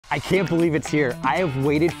I can't believe it's here. I have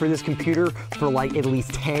waited for this computer for like at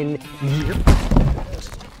least 10 years.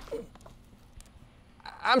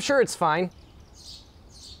 I'm sure it's fine.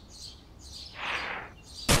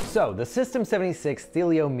 So, the System76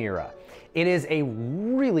 Thelio Mira. It is a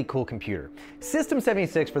really cool computer.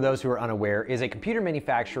 System76, for those who are unaware, is a computer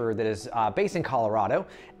manufacturer that is based in Colorado,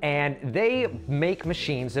 and they make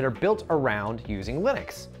machines that are built around using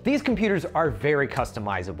Linux. These computers are very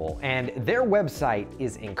customizable, and their website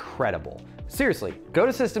is incredible. Seriously, go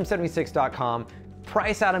to system76.com,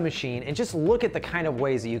 price out a machine, and just look at the kind of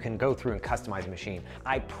ways that you can go through and customize a machine.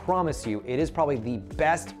 I promise you, it is probably the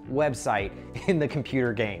best website in the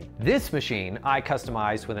computer game. This machine I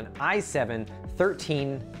customized with an i7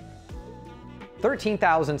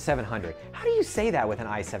 13700. How do you say that with an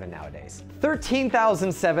i7 nowadays?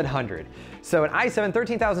 13,700. So an i7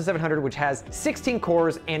 13700, which has 16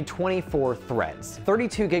 cores and 24 threads.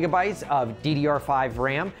 32 gigabytes of DDR5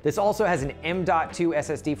 RAM. This also has an M.2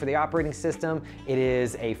 SSD for the operating system. It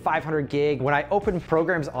is a 500 gig. When I open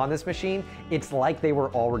programs on this machine, it's like they were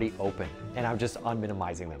already open, and I'm just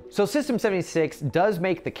unminimizing them. So System76 does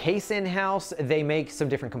make the case in-house. They make some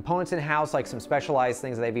different components in-house, like some specialized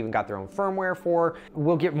things that they've even got their own firmware for.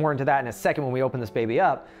 We'll get more into that in a second when we open this baby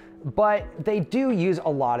up. But they do use a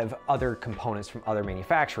lot of other components from other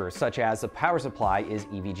manufacturers, such as the power supply is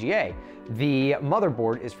EVGA. The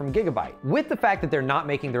motherboard is from Gigabyte. With the fact that they're not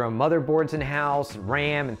making their own motherboards in-house,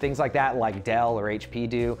 RAM and things like that, like Dell or HP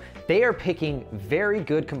do, they are picking very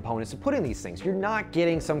good components to put in these things. You're not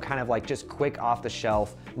getting some kind of like just quick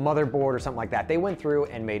off-the-shelf motherboard or something like that. They went through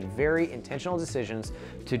and made very intentional decisions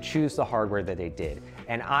to choose the hardware that they did,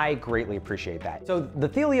 and I greatly appreciate that. So the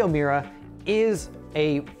Thelio Mira is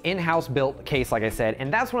a in-house built case, like I said,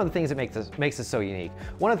 and that's one of the things that makes this so unique.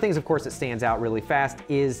 One of the things, of course, that stands out really fast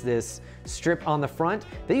is this strip on the front.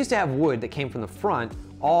 They used to have wood that came from the front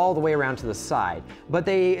all the way around to the side, but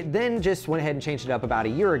they then just went ahead and changed it up about a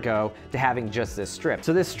year ago to having just this strip.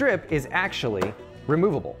 So this strip is actually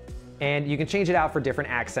removable, and you can change it out for different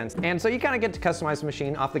accents, and so you kind of get to customize the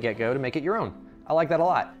machine off the get-go to make it your own. I like that a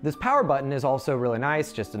lot. This power button is also really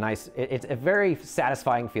nice, just a nice, it's a very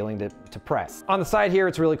satisfying feeling to press. On the side here,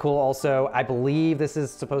 it's really cool also. I believe this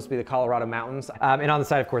is supposed to be the Colorado mountains. And on the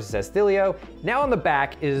side, of course, it says Thelio. Now on the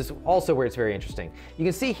back is also where it's very interesting. You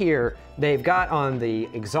can see here, they've got on the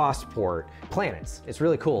exhaust port, planets. It's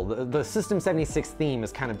really cool. The System76 theme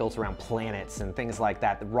is kind of built around planets and things like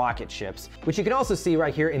that, the rocket ships, which you can also see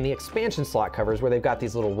right here in the expansion slot covers where they've got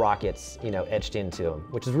these little rockets, you know, etched into them,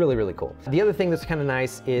 which is really, really cool. The other thing that's kind of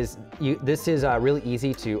nice is this is really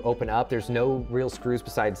easy to open up. There's no real screws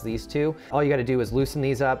besides these two. All you got to do is loosen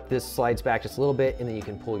these up. This slides back just a little bit, and then you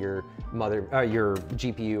can pull your your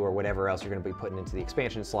GPU or whatever else you're going to be putting into the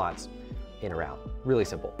expansion slots in or out. Really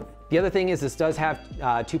simple. The other thing is this does have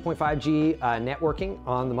 2.5G networking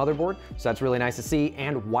on the motherboard, so that's really nice to see,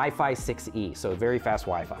 and Wi-Fi 6E, so very fast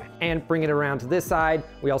Wi-Fi. And bring it around to this side,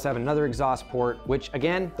 we also have another exhaust port, which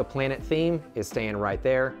again, the planet theme is staying right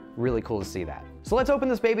there. Really cool to see that. So let's open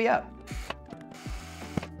this baby up.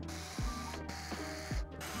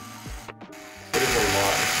 It is a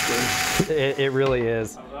lot of screws. It really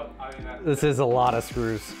is. This is a lot of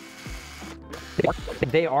screws.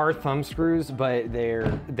 They are thumb screws, but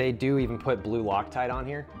they do even put blue Loctite on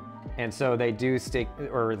here. And so they do stick,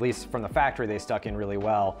 or at least from the factory, they stuck in really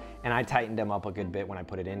well. And I tightened them up a good bit when I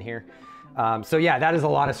put it in here. So yeah, that is a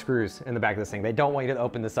lot of screws in the back of this thing. They don't want you to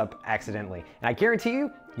open this up accidentally. And I guarantee you,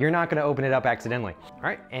 you're not gonna open it up accidentally. All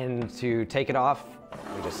right, and to take it off,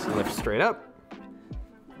 we just lift straight up.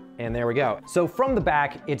 And there we go. So from the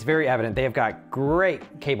back, it's very evident they have got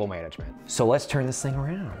great cable management. So let's turn this thing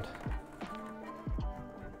around.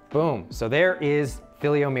 Boom, so there is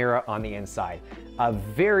Thelio Mira on the inside. A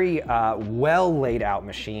very well laid out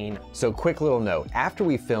machine. So quick little note, after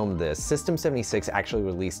we filmed this, System76 actually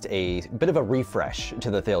released a bit of a refresh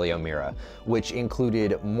to the Thelio Mira, which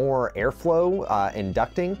included more airflow and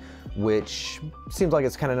ducting, which seems like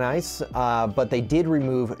it's kind of nice, but they did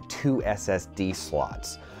remove 2 SSD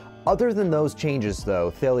slots. Other than those changes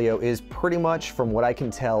though, Thelio is pretty much, from what I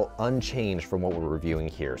can tell, unchanged from what we're reviewing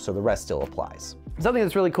here, so the rest still applies. Something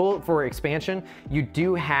that's really cool for expansion, you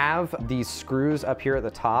do have these screws up here at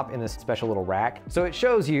the top in this special little rack. So it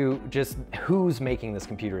shows you just who's making this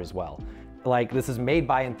computer as well. Like, this is made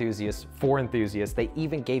by enthusiasts for enthusiasts. They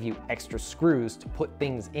even gave you extra screws to put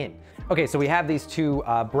things in. Okay, so we have these 2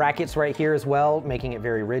 brackets right here as well, making it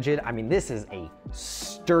very rigid. I mean, this is a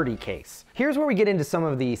sturdy case. Here's where we get into some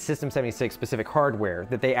of the System76 specific hardware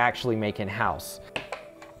that they actually make in-house.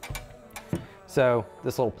 So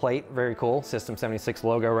this little plate, very cool, System76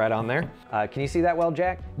 logo right on there. Can you see that well,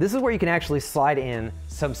 Jack? This is where you can actually slide in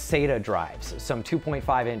some SATA drives, some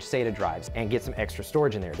 2.5-inch SATA drives, and get some extra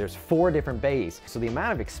storage in there. There's 4 different bays, so the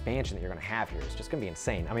amount of expansion that you're gonna have here is just gonna be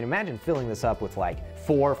insane. I mean, imagine filling this up with like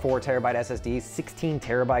 4 terabyte SSDs, 16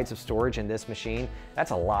 terabytes of storage in this machine.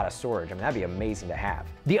 That's a lot of storage. I mean, that'd be amazing to have.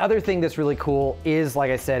 The other thing that's really cool is,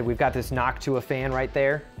 like I said, we've got this Noctua fan right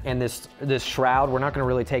there, and this shroud. We're not gonna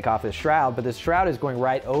really take off this shroud, but this shroud is going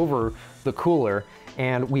right over the cooler.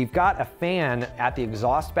 And we've got a fan at the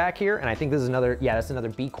exhaust back here, and I think this is another, yeah, that's another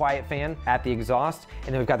Be Quiet fan at the exhaust.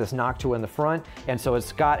 And then we've got this Noctua in the front, and so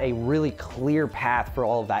it's got a really clear path for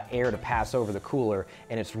all of that air to pass over the cooler,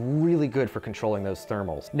 and it's really good for controlling those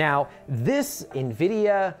thermals. Now, this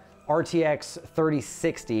Nvidia RTX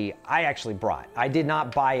 3060 I actually brought. I did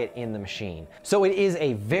not buy it in the machine. So it is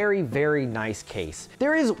a very, very nice case.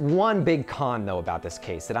 There is one big con though about this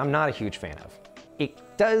case that I'm not a huge fan of. It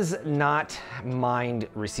does not mind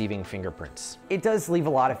receiving fingerprints. It does leave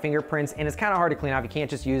a lot of fingerprints, and it's kind of hard to clean off. You can't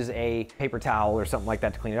just use a paper towel or something like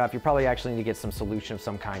that to clean it off. You probably actually need to get some solution of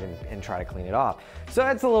some kind and try to clean it off. So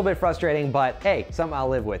that's a little bit frustrating, but hey, something I'll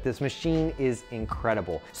live with. This machine is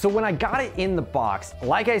incredible. So when I got it in the box,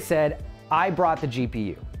 like I said, I brought the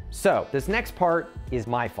GPU. So this next part is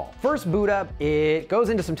my fault. First boot up, it goes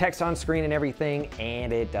into some text on screen and everything,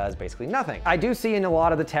 and it does basically nothing. I do see in a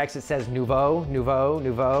lot of the text it says Nouveau, Nouveau,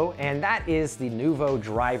 Nouveau, and that is the Nvidia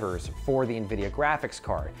Drivers for the Nvidia graphics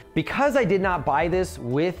card. Because I did not buy this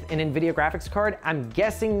with an Nvidia graphics card, I'm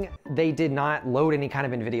guessing they did not load any kind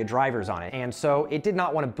of Nvidia drivers on it, and so it did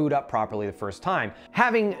not want to boot up properly the first time.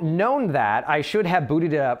 Having known that, I should have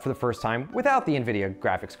booted it up for the first time without the Nvidia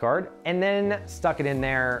graphics card, and then stuck it in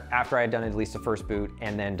there after I had done at least the first boot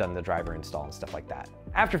and then done the driver install and stuff like that.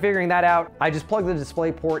 After figuring that out, I just plugged the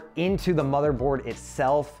display port into the motherboard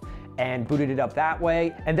itself and booted it up that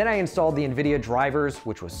way. And then I installed the Nvidia drivers,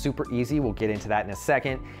 which was super easy. We'll get into that in a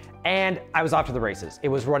second. And I was off to the races. It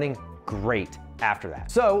was running great after that.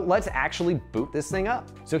 So let's actually boot this thing up.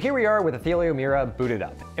 So here we are with the Thelio Mira booted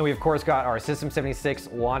up. And we of course got our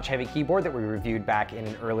System76 launch heavy keyboard that we reviewed back in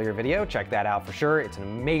an earlier video. Check that out for sure. It's an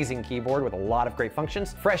amazing keyboard with a lot of great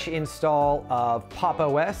functions. Fresh install of Pop!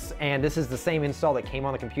 OS, and this is the same install that came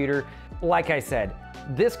on the computer. Like I said,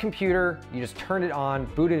 this computer, you just turn it on,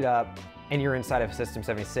 boot it up, and you're inside of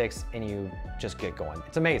System76 and you just get going.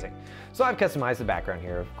 It's amazing. So I've customized the background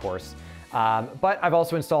here, of course. But I've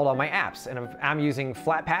also installed all my apps, and I'm using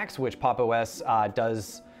Flatpaks, which Pop! OS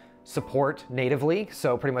does support natively.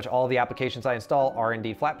 So pretty much all the applications I install are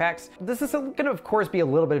indeed Flatpaks. This is going to, of course, be a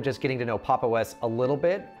little bit of just getting to know Pop! OS a little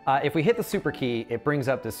bit. If we hit the super key, it brings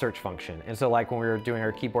up the search function. And so like when we were doing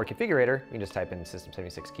our keyboard configurator, you can just type in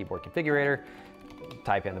System76 keyboard configurator,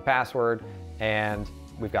 type in the password, and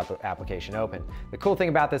we've got the application open. The cool thing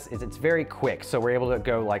about this is it's very quick. So we're able to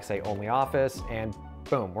go like say Only Office, and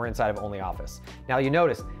boom, we're inside of Only Office. Now you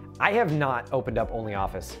notice, I have not opened up Only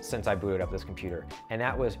Office since I booted up this computer, and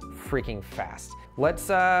that was freaking fast. Let's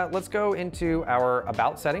go into our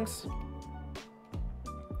About settings,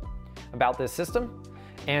 about this system.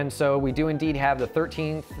 And so we do indeed have the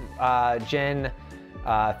 13th gen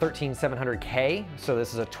 13700K. So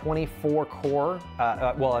this is a 24 core,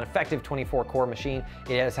 well, an effective 24 core machine.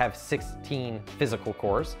 It does have 16 physical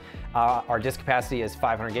cores. Our disk capacity is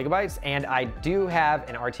 500 gigabytes, and I do have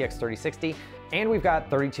an RTX 3060, and we've got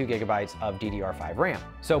 32 gigabytes of DDR5 RAM.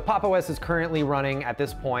 So Pop! OS is currently running at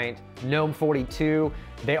this point GNOME 42.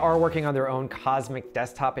 They are working on their own Cosmic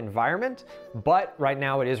desktop environment, but right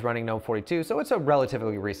now it is running GNOME 42, so it's a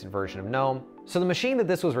relatively recent version of GNOME. So the machine that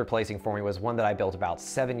this was replacing for me was one that I built about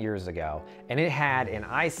 7 years ago, and it had an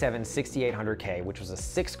i7 6800K, which was a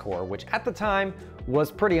 6-core, which at the time was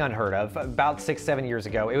pretty unheard of. About 6-7 years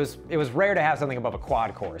ago, it was rare to have something above a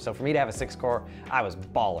quad core. So for me to have a 6-core, I was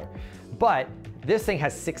baller. But this thing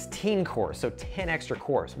has 16 cores, so 10 extra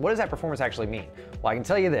cores. What does that performance actually mean? Well, I can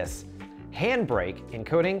tell you this: handbrake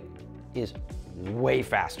encoding is way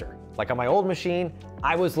faster. Like on my old machine,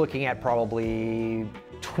 I was looking at probably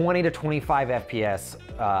 20 to 25 FPS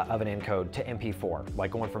of an encode to MP4,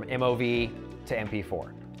 like going from MOV to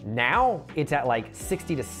MP4. Now it's at like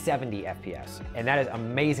 60 to 70 FPS, and that is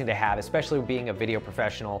amazing to have, especially being a video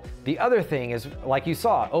professional. The other thing is, like you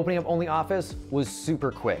saw, opening up Only Office was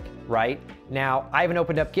super quick, right? Now I haven't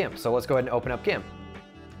opened up GIMP, so let's go ahead and open up GIMP.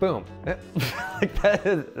 Boom. Like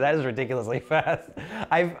that is ridiculously fast.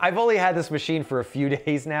 I've only had this machine for a few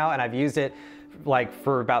days now, and I've used it like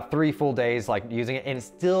for about 3 full days, like using it, and it's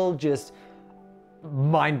still just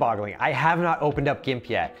mind-boggling. I have not opened up GIMP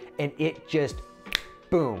yet, and it just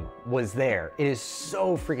boom, was there. It is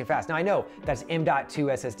so freaking fast. Now I know that's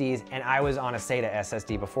M.2 SSDs, and I was on a SATA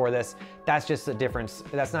SSD before this. That's just a difference.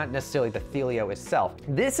 That's not necessarily the Thelio itself.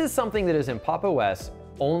 This is something that is in Pop! OS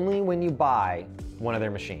only when you buy one of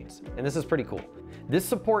their machines. And this is pretty cool. This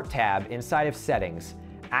support tab inside of settings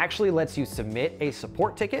actually lets you submit a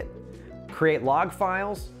support ticket, create log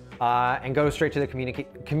files, and go straight to the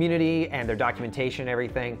community and their documentation and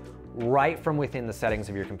everything right from within the settings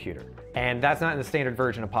of your computer. And that's not in the standard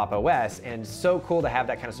version of Pop! OS, and it's so cool to have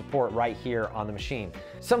that kind of support right here on the machine.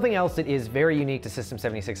 Something else that is very unique to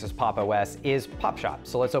System76's Pop! OS is Pop Shop.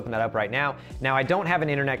 So let's open that up right now. Now, I don't have an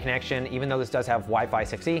internet connection, even though this does have Wi-Fi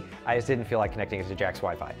 6E, I just didn't feel like connecting it to Jack's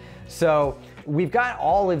Wi-Fi. So we've got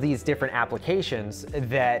all of these different applications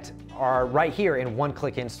that are right here in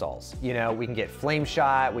one-click installs. You know, we can get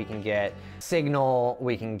Flameshot, we can get Signal,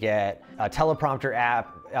 we can get a teleprompter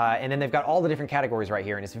app, and then they've got all the different categories right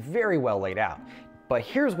here, and it's very well laid out. But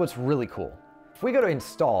here's what's really cool. If we go to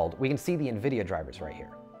installed, we can see the Nvidia drivers right here.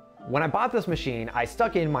 When I bought this machine, I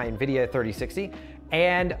stuck in my Nvidia 3060,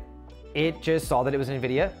 and it just saw that it was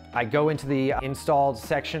Nvidia. I go into the installed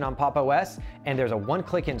section on Pop! OS, and there's a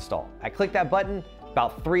one-click install. I click that button,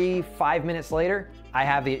 about 3-5 minutes later, I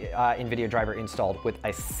have the Nvidia driver installed with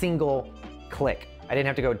a single click. I didn't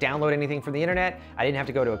have to go download anything from the internet. I didn't have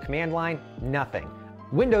to go to a command line, nothing.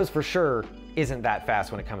 Windows for sure isn't that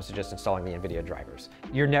fast when it comes to just installing the Nvidia drivers.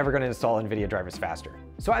 You're never gonna install Nvidia drivers faster.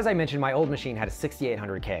 So as I mentioned, my old machine had a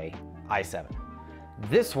 6800K i7.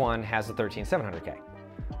 This one has a 13700K.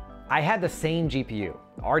 I had the same GPU,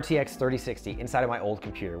 RTX 3060, inside of my old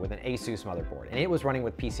computer with an Asus motherboard, and it was running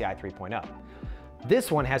with PCI 3.0. This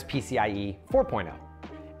one has PCIe 4.0.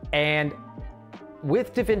 And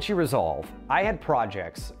with DaVinci Resolve, I had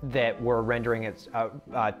projects that were rendering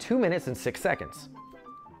at 2 minutes and 6 seconds.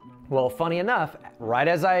 Well, funny enough, right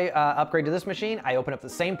as I upgrade to this machine, I open up the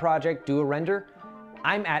same project, do a render,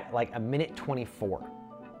 I'm at like 1:24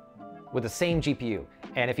 with the same GPU.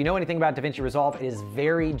 And if you know anything about DaVinci Resolve, it is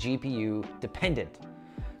very GPU dependent.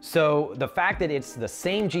 So the fact that it's the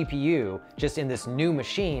same GPU, just in this new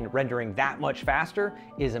machine, rendering that much faster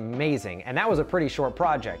is amazing. And that was a pretty short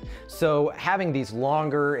project. So having these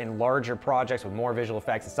longer and larger projects with more visual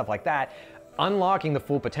effects and stuff like that, unlocking the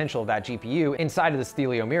full potential of that GPU inside of this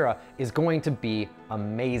Thelio Mira is going to be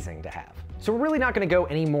amazing to have. So we're really not gonna go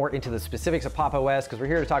any more into the specifics of Pop! OS because we're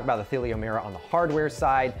here to talk about the Thelio Mira on the hardware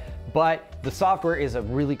side, but the software is a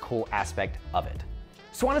really cool aspect of it.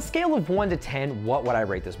 So on a scale of 1 to 10, what would I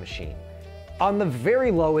rate this machine? On the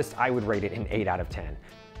very lowest, I would rate it an 8 out of 10.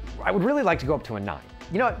 I would really like to go up to a 9.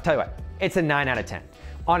 You know what, tell you what, it's a 9 out of 10.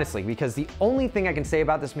 Honestly, because the only thing I can say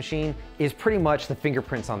about this machine is pretty much the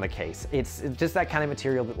fingerprints on the case. It's just that kind of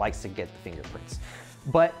material that likes to get the fingerprints.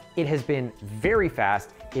 But it has been very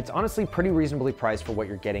fast. It's honestly pretty reasonably priced for what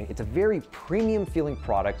you're getting. It's a very premium feeling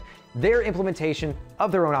product. Their implementation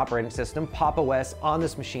of their own operating system, Pop! OS, on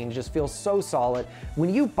this machine just feels so solid.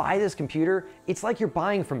 When you buy this computer, it's like you're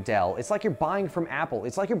buying from Dell. It's like you're buying from Apple.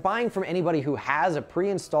 It's like you're buying from anybody who has a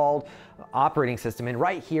pre-installed operating system. And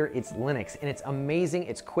right here, it's Linux, and it's amazing,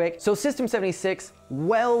 it's quick. So System76,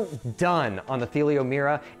 well done on the Thelio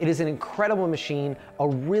Mira. It is an incredible machine, a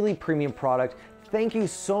really premium product. Thank you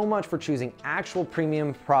so much for choosing actual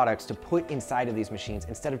premium products to put inside of these machines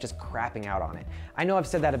instead of just crapping out on it. I know I've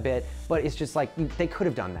said that a bit, but it's just like, they could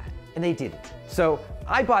have done that, and they didn't. So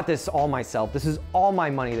I bought this all myself. This is all my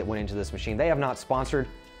money that went into this machine. They have not sponsored,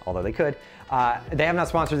 although they could, they have not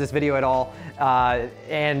sponsored this video at all,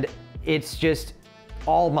 and it's just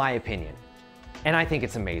all my opinion, and I think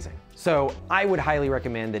it's amazing. So I would highly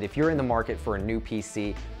recommend that if you're in the market for a new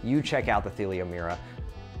PC, you check out the Thelio Mira.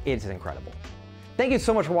 It's incredible. Thank you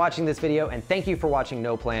so much for watching this video, and thank you for watching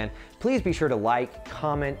No Plan. Please be sure to like,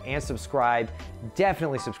 comment, and subscribe.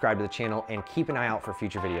 Definitely subscribe to the channel and keep an eye out for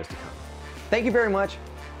future videos to come. Thank you very much,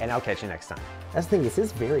 and I'll catch you next time. That's the thing, this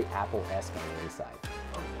is very Apple-esque on the inside.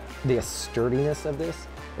 The sturdiness of this,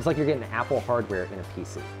 it's like you're getting Apple hardware in a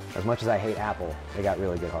PC. As much as I hate Apple, they got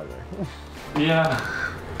really good hardware. Yeah.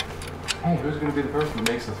 Hey, who's gonna be the person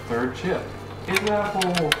that makes the third chip? It's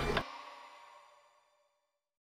Apple.